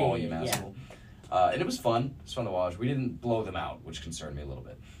 like a small UMass yeah. school. And it was fun. It was fun to watch. We didn't blow them out, which concerned me a little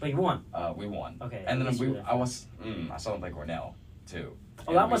bit. But you won. We won. Okay. And then I saw them play Cornell too.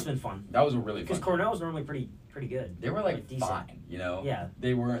 Oh, that must have been fun. That was a really fun. Because Cornell was normally pretty good. They were like decent. fine, you know. Yeah.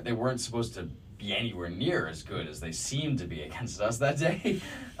 They weren't supposed to be anywhere near as good as they seemed to be against us that day.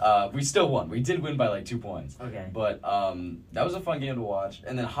 We still won. We did win by like 2 points. Okay. But that was a fun game to watch.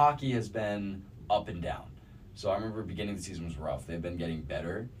 And then hockey has been up and down. So I remember beginning of the season was rough. They've been getting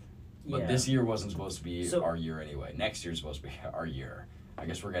better. But this year wasn't supposed to be our year anyway. Next year's supposed to be our year. I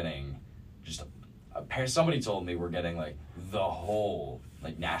guess we're getting just somebody told me we're getting like the whole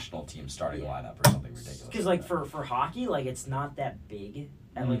like national team starting lineup or something ridiculous. Because like for hockey, like it's not that big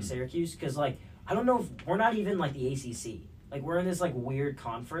at like Syracuse. Because like I don't know if we're not even like the ACC. Like we're in this like weird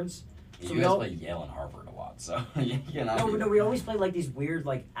conference. So you guys play Yale and Harvard a lot, so No, we always play like these weird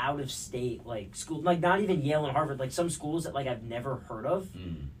like out of state like school, like not even Yale and Harvard, like some schools that like I've never heard of.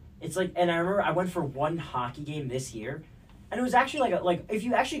 It's like, and I remember I went for one hockey game this year, and it was actually like if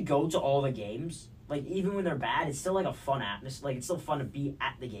you actually go to all the games, like even when they're bad, it's still like a fun atmosphere. Like it's still fun to be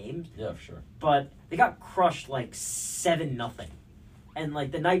at the games. Yeah, for sure. But they got crushed like 7-0, and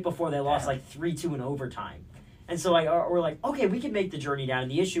like the night before they lost like 3-2 in overtime, and so we're like, okay, we can make the journey down.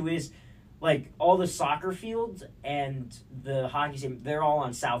 And the issue is, like all the soccer fields and the hockey team, they're all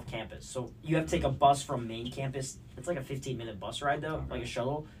on South Campus, so you have to take a bus from main campus. It's like a 15-minute bus ride though, like a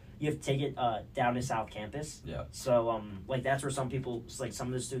shuttle. You have to take it down to South Campus. Yeah. So like that's where some people, like some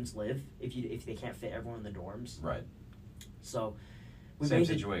of the students live if they can't fit everyone in the dorms. Right. So same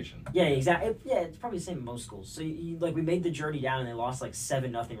situation. Yeah, exactly. Yeah, it's probably the same in most schools. So like we made the journey down and they lost like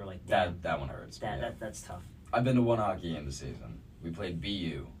 7-0. We're like, damn, that one hurts. That's tough. I've been to one hockey game this season. We played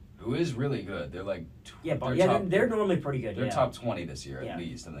BU, who is really good. They're like they're normally pretty good. They're top 20 this year at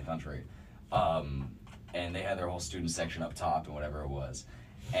least in the country. And they had their whole student section up top and whatever it was.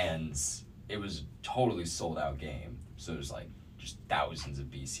 And it was totally sold out game. So there's like just thousands of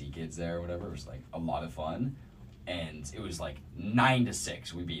BC kids there or whatever. It was like a lot of fun. And it was like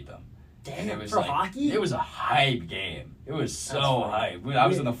 9-6. We beat them. Damn, it was for hockey? It was a hype game. It was so hype. I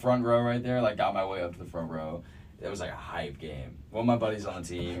was in the front row right there, like got my way up to the front row. It was like a hype game. One of my buddies on the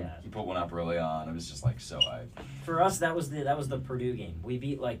team, he put one up early on. It was just like so hype. For us, that was the Purdue game. We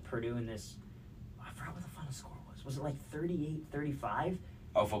beat like Purdue in this. I forgot what the final score was. Was it like 38-35?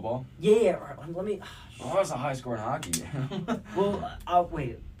 Oh, football? Yeah. Let me. Well, that's a high score in hockey. Well,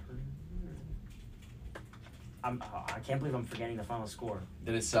 wait. I can't believe I'm forgetting the final score.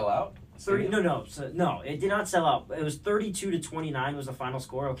 Did it sell out? 30. No, it did not sell out. It was 32-29 was the final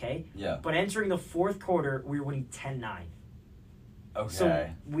score. Okay. Yeah. But entering the fourth quarter, we were winning 10-9. Okay. So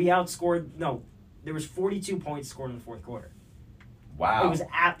we outscored. No, there was 42 points scored in the fourth quarter. Wow. It was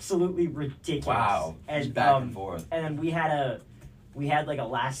absolutely ridiculous. Wow. And back and forth. And then we had like a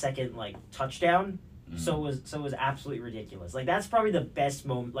last second like touchdown. Mm-hmm. So it was absolutely ridiculous. Like that's probably the best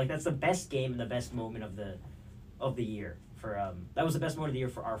moment. Like that's the best game and the best moment of the year for that was the best moment of the year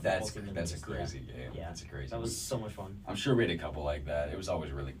for our football team. That's a crazy game. Yeah. That's a crazy. That was so much fun. I'm sure we had a couple like that. It was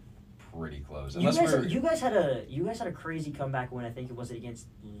always really pretty close. You guys had a crazy comeback when I think it was against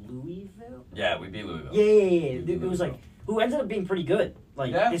Louisville. Yeah, we beat Louisville. Yeah. It was like who ended up being pretty good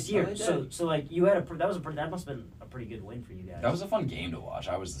this year. No, so like you had that must have been a pretty good win for you guys. That was a fun game to watch.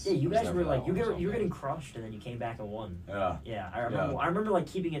 You guys were like you were getting crushed and then you came back and won. Yeah. Yeah, I remember like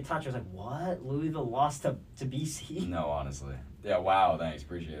keeping in touch. I was like, what? Louisville lost to BC? No, honestly. Yeah. Wow. Thanks.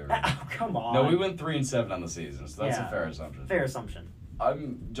 Appreciate it. Oh, come on. No, we went 3-7 on the season, so that's a fair assumption. Fair assumption. I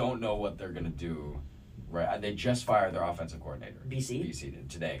don't know what they're gonna do. Right. They just fired their offensive coordinator. BC did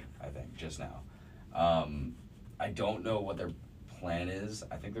today, I think, just now. I don't know what their plan is.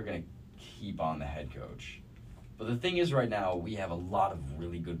 I think they're gonna keep on the head coach. But the thing is, right now we have a lot of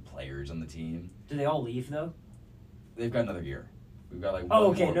really good players on the team. Do they all leave though? They've got another year. We've got like one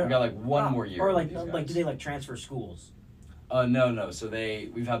more. We've got like one more year. Or like do they like transfer schools? No. So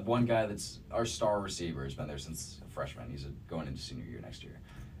we've had one guy that's our star receiver. Has been there since freshman. He's going into senior year next year.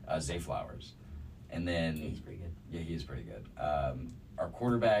 Zay Flowers. And then... He's pretty good. Yeah, he is pretty good. Our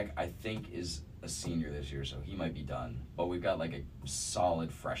quarterback, I think, is a senior this year, so he might be done. But we've got, like, a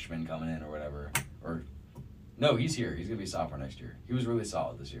solid freshman coming in or whatever. No, he's here. He's going to be a sophomore next year. He was really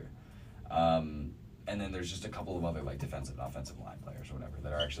solid this year. And then there's just a couple of other, like, defensive and offensive line players or whatever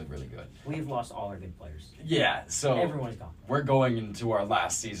that are actually really good. We've lost all our good players. Yeah, so... Everyone's gone. We're going into our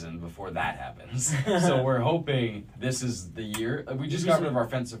last season before that happens. So we're hoping this is the year. We just got rid of our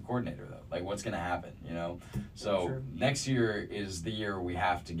offensive coordinator, though. Like, what's going to happen, you know? So True. Next year is the year we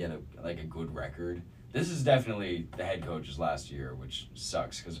have to get a good record. This is definitely the head coach's last year, which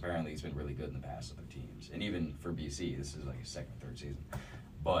sucks because apparently he's been really good in the past with other teams. And even for BC, this is like his second or third season.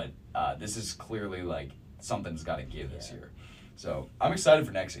 But this is clearly like something's got to give this year. So I'm excited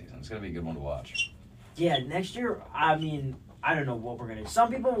for next season. It's going to be a good one to watch. Yeah, next year, I mean, I don't know what we're going to do.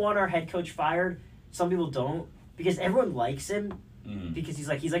 Some people want our head coach fired. Some people don't because everyone likes him because he's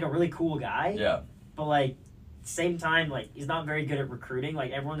like a really cool guy. Yeah. But like, same time, like he's not very good at recruiting.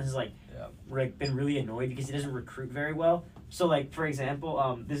 Like everyone has like been really annoyed because he doesn't recruit very well. So like for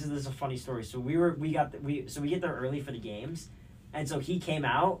example, this is a funny story. So we get there early for the games, and so he came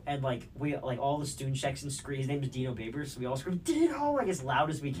out and like we like all the student checks and scream. His name is Dino Babers, so we all scream Dino like as loud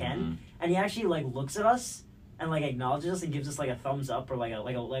as we can, and he actually like looks at us and like acknowledges us and gives us like a thumbs up or like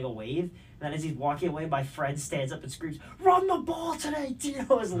a wave. And then as he's walking away, my friend stands up and screams, "Run the ball today,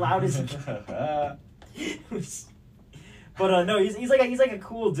 Dino!" as loud as he can. But no, he's like a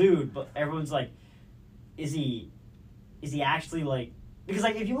cool dude. But everyone's like, is he actually like? Because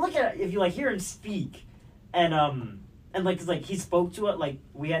like if you hear him speak, and like 'cause, like he spoke to it like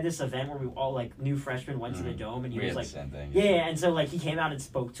we had this event where we all like new freshmen went to the dome and he was like the same thing. Yeah, and so like he came out and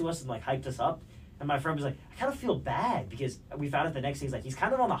spoke to us and like hyped us up. And my friend was like, I kind of feel bad because we found out the next day he's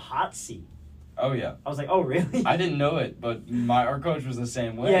kind of on the hot seat. Oh yeah. I was like, oh really? I didn't know it, but our coach was the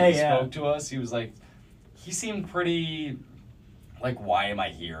same way. Yeah, he spoke to us. He was like, he seemed pretty, like, why am I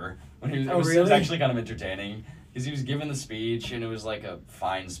here? When it was actually kind of entertaining because he was giving the speech and it was like a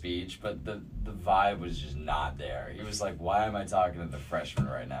fine speech, but the vibe was just not there. He was like, why am I talking to the freshmen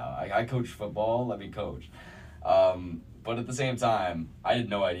right now? I coach football. Let me coach. But at the same time, I had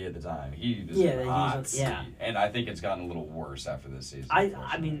no idea at the time. He was in a hot seat. And I think it's gotten a little worse after this season.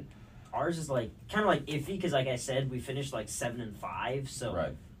 I mean, ours is like kind of like iffy because, like I said, we finished like 7-5, so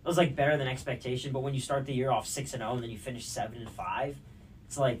it was like better than expectation. But when you start the year off 6-0 and then you finish 7-5,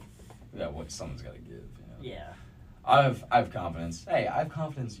 it's like someone's got to give. You know? Yeah. I have confidence. Hey, I have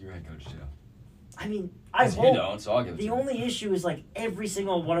confidence in your head coach too. I mean, I hope you don't, so I'll give it to you. The only issue is like every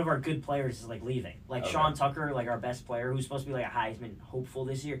single one of our good players is like leaving. Like Sean Tucker, like our best player, who's supposed to be like a Heisman hopeful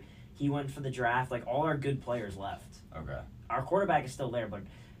this year, he went for the draft. Like all our good players left. Okay. Our quarterback is still there, but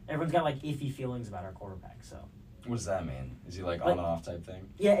everyone's got like iffy feelings about our quarterback. So. What does that mean? Is he like on and off type thing?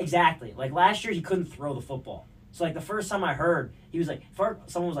 Yeah, exactly. Like last year, he couldn't throw the football. So like the first time I heard, he was like,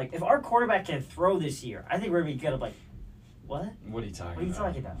 someone was like, if our quarterback can throw this year, I think we're gonna be good. I'm like, what? What are you talking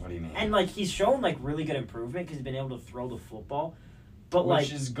about? What do you mean? And like he's shown like really good improvement because he's been able to throw the football, but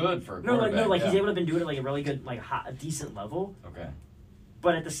which is good for a quarterback. He's able to been doing it like a really good a decent level. Okay.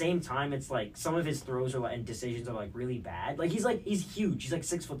 But at the same time, it's like some of his throws and decisions are like really bad. Like he's huge. He's like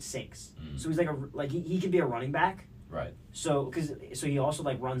 6'6", so he's like he can be a running back. Right. So he also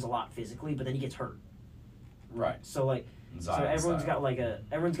like runs a lot physically, but then he gets hurt. Right. So like everyone's got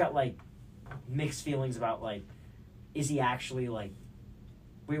like mixed feelings about like, is he actually like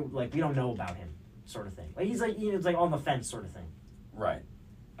we don't know about him sort of thing. Like he's like it's like on the fence sort of thing. Right.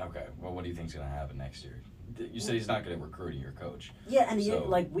 Okay. Well, what do you think's gonna happen next year? You said he's not good at recruiting your coach. Yeah, and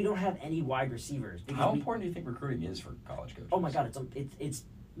we don't have any wide receivers. How important do you think recruiting is for college coaches? Oh my God, it's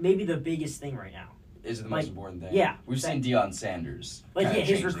maybe the biggest thing right now. Is it the most important thing? Yeah. We've seen Deion Sanders.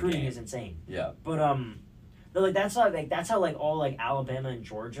 His recruiting is insane. Yeah. But like that's how like all like Alabama and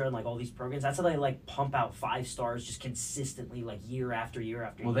Georgia and like all these programs, that's how they like pump out 5 stars just consistently like year after year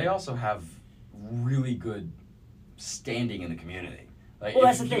after year. Well, they also have really good standing in the community. Like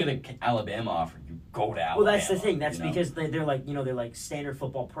that's if the you thing. get an Alabama offer, you go to Alabama. Well, that's the thing. That's because they're like they're like standard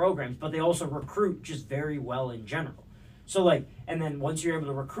football programs, but they also recruit just very well in general. So like, and then once you're able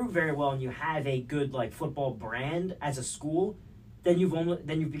to recruit very well and you have a good like football brand as a school, then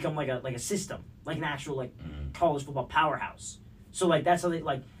you've become like a system, like an actual like college football powerhouse. So like that's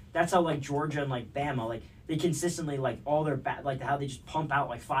how like Georgia and like Bama like they consistently like all their like how they just pump out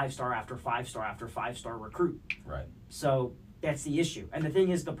like 5-star after 5-star after 5-star recruit. Right. So that's the issue. And the thing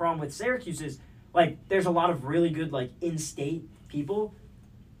is, the problem with Syracuse is like there's a lot of really good like in-state people,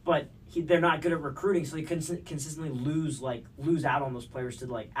 but they're not good at recruiting, so they consistently lose out on those players to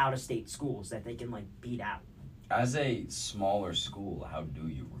like out of state schools that they can like beat out. As a smaller school, how do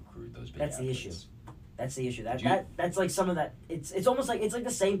you recruit those big That's athletes? the issue. That's the issue. Did you- That's like some of that. It's almost like it's like the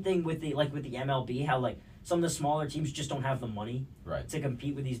same thing with the MLB. How like some of the smaller teams just don't have the money Right. to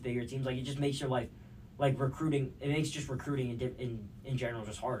compete with these bigger teams. Like it just makes your life, like recruiting. It makes just recruiting in general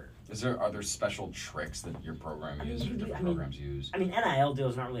just harder. Are there special tricks that your program I mean, uses or different programs use? I mean, NIL deal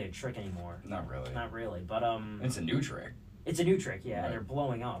is not really a trick anymore. Not really. Not really, but It's a new trick. it's a new trick. Yeah, Right. and they're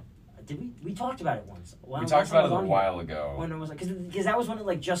blowing up. Did we talked about it once? We talked about it a while ago. When it was because that was when it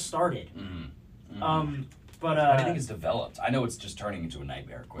like just started. Mm-hmm. But I think it's developed. I know it's just turning into a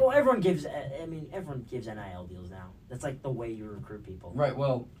nightmare quickly. well, everyone gives NIL deals now. That's like the way you recruit people. Right,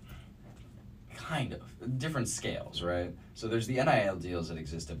 well, kind of. Different scales, right? So there's the NIL deals that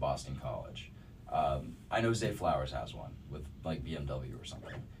exist at Boston College. I know Zay Flowers has one with like BMW or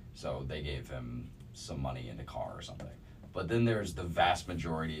something. So they gave him some money in a car or something. But then there's the vast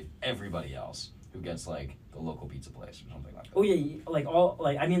majority of everybody else who gets like the local pizza place or something like that. Oh yeah, like all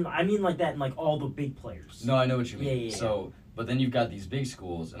like I mean like that in like all the big players. No, I know what you mean. Yeah. So, but then you've got these big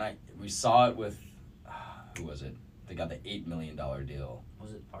schools, and we saw it with who was it? They got the $8 million deal.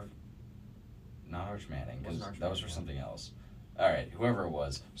 Was it Art? Not Arch Manning, because Wasn't Arch that was for Manning, something else. All right, whoever it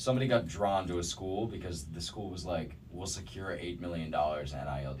was, somebody got drawn to a school because the school was like, "We'll secure $8 million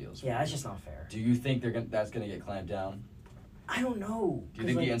in NIL deals." for Yeah, you." that's just not fair. Do you think that's gonna get clamped down? I don't know. Do you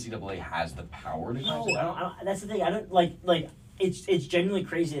think like, the NCAA has the power to No, clamp it down? I don't. That's the thing. I don't like. It's genuinely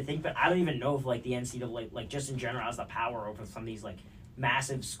crazy to think, but I don't even know if like the NCAA like just in general has the power over some of these like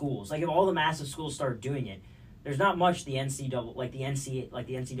massive schools. Like if all the massive schools start doing it, there's not much the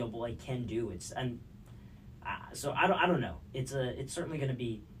NCAA can do. It's and so I don't know. It's certainly going to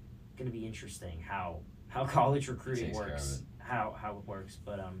be interesting how college recruiting Takes care of works. it. How it works,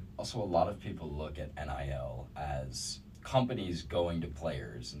 but Also, a lot of people look at NIL as companies going to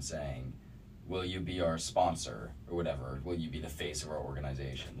players and saying, "Will you be our sponsor?" or whatever. "Will you be the face of our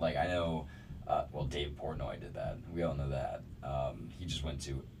organization?" Like I know, Dave Portnoy did that. We all know that. He just went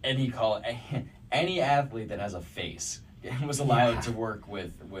to any athlete that has a face was allowed to work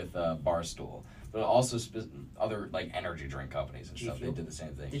with Barstool. But also other like energy drink companies and stuff. They G-Fuel. did the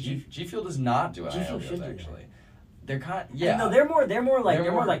same thing. Did G Fuel does not do G-Fuel NIL should deals do that. actually. They're yeah. no, they're more They're more-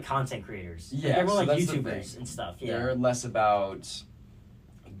 like content creators. Yeah, they're more so like that's the YouTubers thing. and stuff. Yeah, They're less about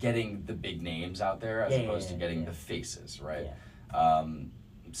getting the big names out there as opposed to getting the faces, right? Yeah.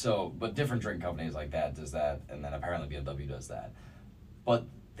 But different drink companies like that does that, and then apparently BMW does that. But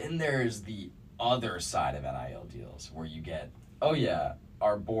then there's the other side of NIL deals where you get, oh yeah,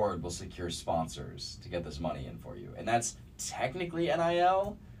 our board will secure sponsors to get this money in for you, and that's technically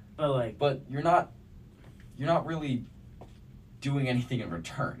NIL, but you're not really doing anything in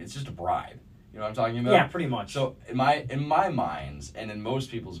return. It's just a bribe. You know what I'm talking about? Yeah, pretty much. So in my minds, and in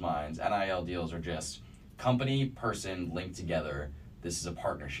most people's minds, NIL deals are just company, person linked together. This is a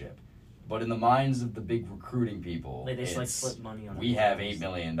partnership. But in the minds of the big recruiting people, they just like flip money on. we have $8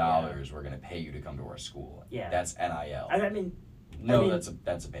 million. We're going to pay you to come to our school. Yeah. That's NIL. I mean, that's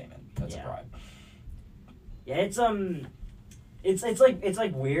a payment. That's a bribe. Yeah, it's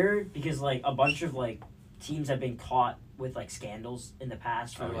like weird because like a bunch of like teams have been caught with like scandals in the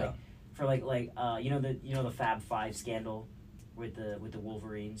past for the Fab Five scandal with the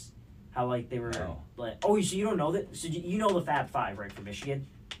Wolverines. How like they were so you don't know that? So you know the Fab Five, right, from Michigan?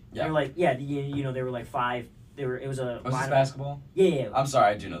 Yeah. They're like they were like five. It was a. Was this basketball? Yeah. I'm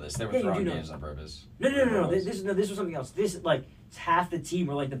sorry, I do know this. They were throwing know games this. on purpose. No. This was something else. This like half the team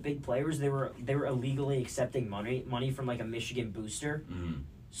were like the big players. They were illegally accepting money from like a Michigan booster. Mm-hmm.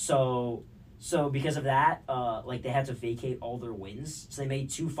 So because of that, like they had to vacate all their wins. So they made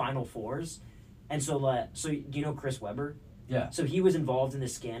 2 Final Fours, and so do you know Chris Webber? Yeah. So he was involved in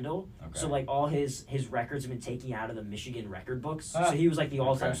this scandal. Okay. So like all his records have been taken out of the Michigan record books. So he was like the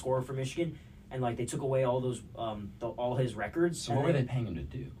all-time scorer for Michigan, and like they took away all those all his records. So what were they paying him to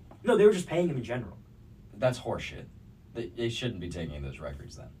do? No, they were just paying him in general. That's horseshit. They shouldn't be taking those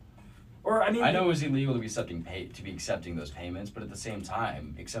records then. Or I mean, I know it was illegal to be accepting those payments, but at the same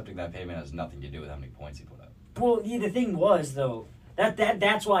time, accepting that payment has nothing to do with how many points he put up. Well, the thing was though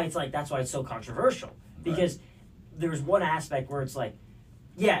that's why it's so controversial because there's one aspect where it's like,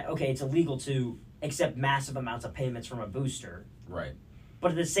 yeah, okay, it's illegal to accept massive amounts of payments from a booster, right?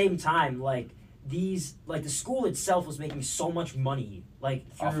 But at the same time, like the school itself was making so much money, like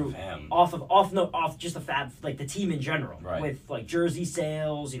through off just the Fab, like the team in general, with like jersey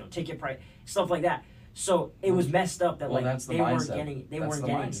sales, ticket price, stuff like that. So it was messed up that that's the they weren't mindset. getting That's the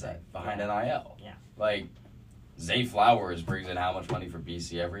mindset behind NIL. Yeah. Like Zay Flowers brings in how much money for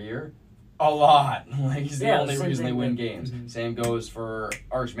BC every year? A lot. Like, he's the only reason they win games. Mm-hmm. Same goes for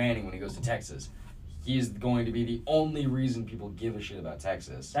Arch Manning when he goes to Texas. He's going to be the only reason people give a shit about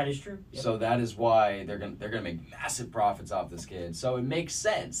Texas. That is true. Yep. So that is why they're gonna make massive profits off this kid. So it makes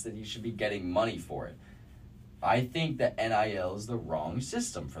sense that he should be getting money for it. I think that NIL is the wrong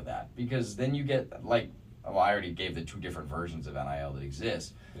system for that, because then you get, like, well, I already gave the two different versions of NIL that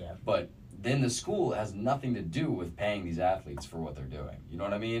exist. Yeah. But then the school has nothing to do with paying these athletes for what they're doing. You know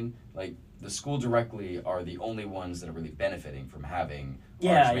what I mean? Like, the school directly are the only ones that are really benefiting from having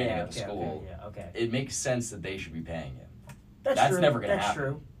Arch Manning at the school. Okay. It makes sense that they should be paying him. That's true. Never going to happen.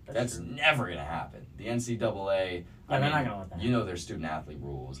 True. That's never going to happen. The NCAA, they're not going to let that you know their student-athlete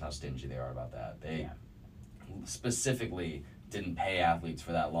rules, how stingy they are about that. They specifically didn't pay athletes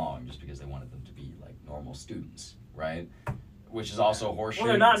for that long just because they wanted them to be like normal students, right? Which is also horseshit. Well,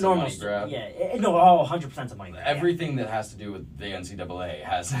 they're not normal students. Yeah, no, 100% a money grab. Everything that has to do with the NCAA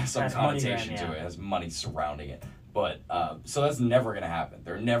has some connotation to it, has money surrounding it. But, so that's never going to happen.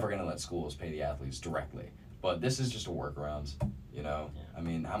 They're never going to let schools pay the athletes directly. But this is just a workaround, you know? Yeah. I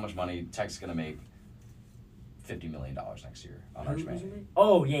mean, how much money Tech's going to make? $50 million next year on Arch Manning.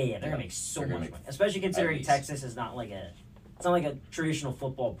 Oh, yeah. They're going to make so much money. Especially considering Texas is not like it's not like a traditional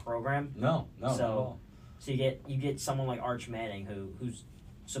football program. No, not at all. So you get someone like Arch Manning who's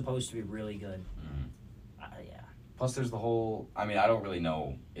supposed to be really good. Mm-hmm. Yeah. Plus, there's the whole. I mean, I don't really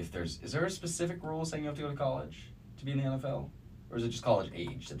know if is there a specific rule saying you have to go to college to be in the NFL, or is it just college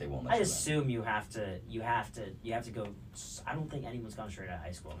age that they won't let you? I assume you have to go. I don't think anyone's gone straight out of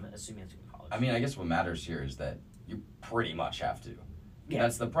high school. I'm assuming you have to go to college. I mean, I guess what matters here is that you pretty much have to. Yeah.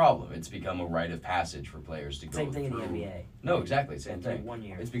 That's the problem. It's become a rite of passage for players to go through. Same thing in the NBA. No, exactly. Same thing. 1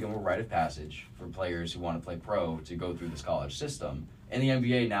 year. It's become a rite of passage for players who want to play pro to go through this college system. In the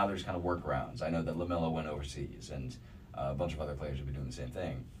NBA now, there's kind of workarounds. I know that LaMelo went overseas, and a bunch of other players have been doing the same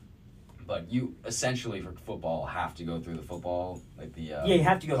thing. But you essentially, for football, have to go through the football, like the you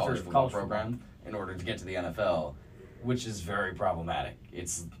have to go college through football college program football in order to get to the NFL, which is very problematic.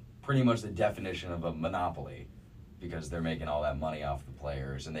 It's pretty much the definition of a monopoly, because they're making all that money off the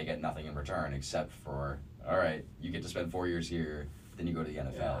players and they get nothing in return except for, all right, you get to spend 4 years here, then you go to the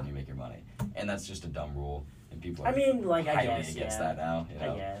NFL and you make your money. And that's just a dumb rule, and people are highly against that now. You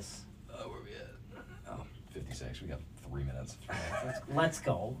know? I guess. Where are we at? Oh, 56. We got 3 minutes. Let's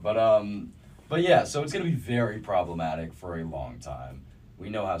go. But yeah, so it's going to be very problematic for a long time. We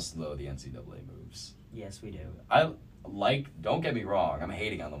know how slow the NCAA moves. Yes, we do. Don't get me wrong, I'm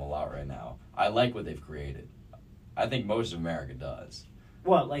hating on them a lot right now. I like what they've created. I think most of America does.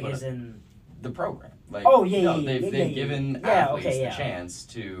 What, like, as in the program? Like, they've given athletes the chance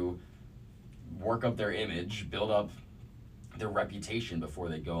to work up their image, build up their reputation before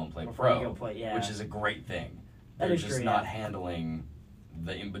they go and play pro, which is a great thing. They're just not handling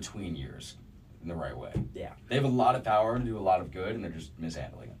the in-between years in the right way. Yeah. They have a lot of power to do a lot of good, and they're just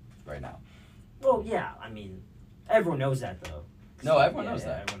mishandling it right now. Well, yeah, I mean, everyone knows that, though. No, everyone knows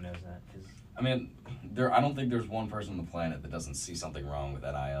that. Everyone knows that. I mean, I don't think there's one person on the planet that doesn't see something wrong with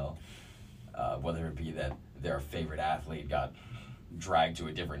NIL, whether it be that their favorite athlete got dragged to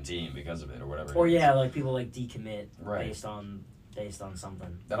a different team because of it or whatever. Or like people like decommit based on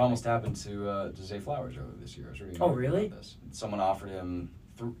something. That almost happened to Zay Flowers earlier this year. I was reading really? about this. Someone offered him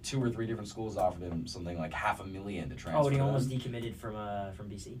 2 or 3 different schools offered him something like $500,000 to transfer. Oh, and he almost decommitted from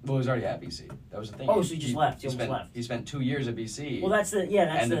BC. Well, he was already at BC. That was the thing. Oh, so he just left. He almost left. He spent 2 years at BC. Well,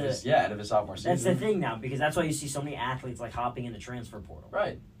 end of his sophomore season. That's the thing now, because that's why you see so many athletes like hopping in the transfer portal.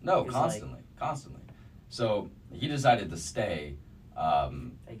 Right. No, constantly. So he decided to stay.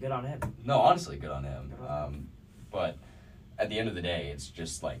 Hey, good on him. No, honestly, good on him. But at the end of the day, it's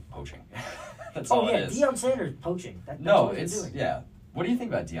just like poaching. That's all it is. Deion Sanders poaching. That's what he's doing. Yeah. What do you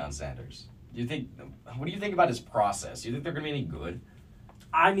think about Deion Sanders? What do you think about his process? Do you think they're going to be any good?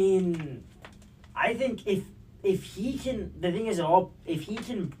 I mean, I think if he can, the thing is, if he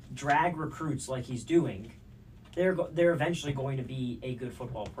can drag recruits like he's doing, they're eventually going to be a good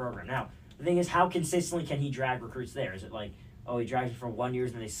football program. Now, the thing is, how consistently can he drag recruits there? Is it like, he drags them for 1 year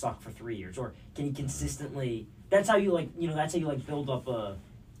and then they suck for 3 years, or can he consistently? That's how you build up a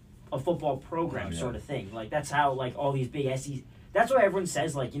football program sort of thing. Like that's how all these big SEC. That's why everyone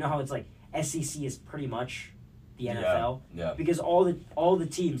says how it's like SEC is pretty much the NFL. Yeah. Because all the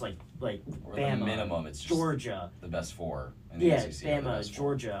teams like or Bama, the minimum, it's just Georgia, the best 4 in the SEC. Bama,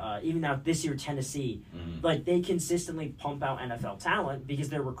 Georgia, even now this year Tennessee, they consistently pump out NFL talent because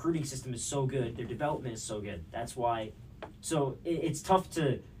their recruiting system is so good, their development is so good. That's why. So it's tough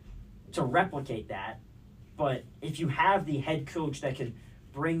to replicate that, but if you have the head coach that can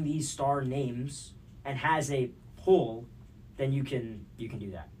bring these star names and has a pull, then you can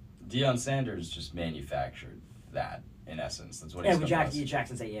do that. Deion Sanders just manufactured that, in essence. That's what Yeah, he's with going to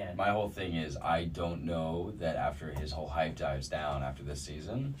Jackson say, yeah. My whole thing is, I don't know that after his whole hype dies down after this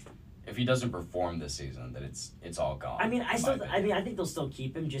season, if he doesn't perform this season, that it's all gone. I mean, I think they'll still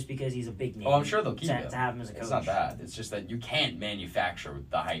keep him just because he's a big name. Oh, I'm sure they'll keep him. To have him as a coach. It's not that. It's just that you can't manufacture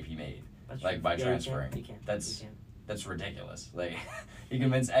the hype he made, by transferring. You can. That's ridiculous. Like, he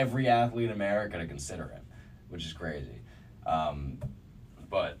convinced every athlete in America to consider him, which is crazy.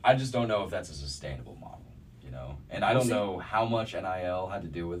 But I just don't know if that's a sustainable model. And I don't know how much NIL had to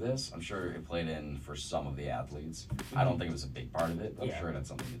do with this. I'm sure it played in for some of the athletes. I don't think it was a big part of it. I'm sure it had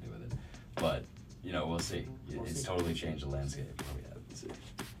something to do with it. But, we'll see. It's totally changed the landscape. We'll see.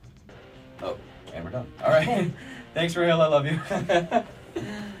 Oh, and we're done. All right. Thanks, Rahill. I love you.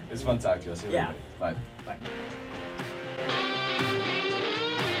 It's fun talking to you. See you later. Bye. Bye.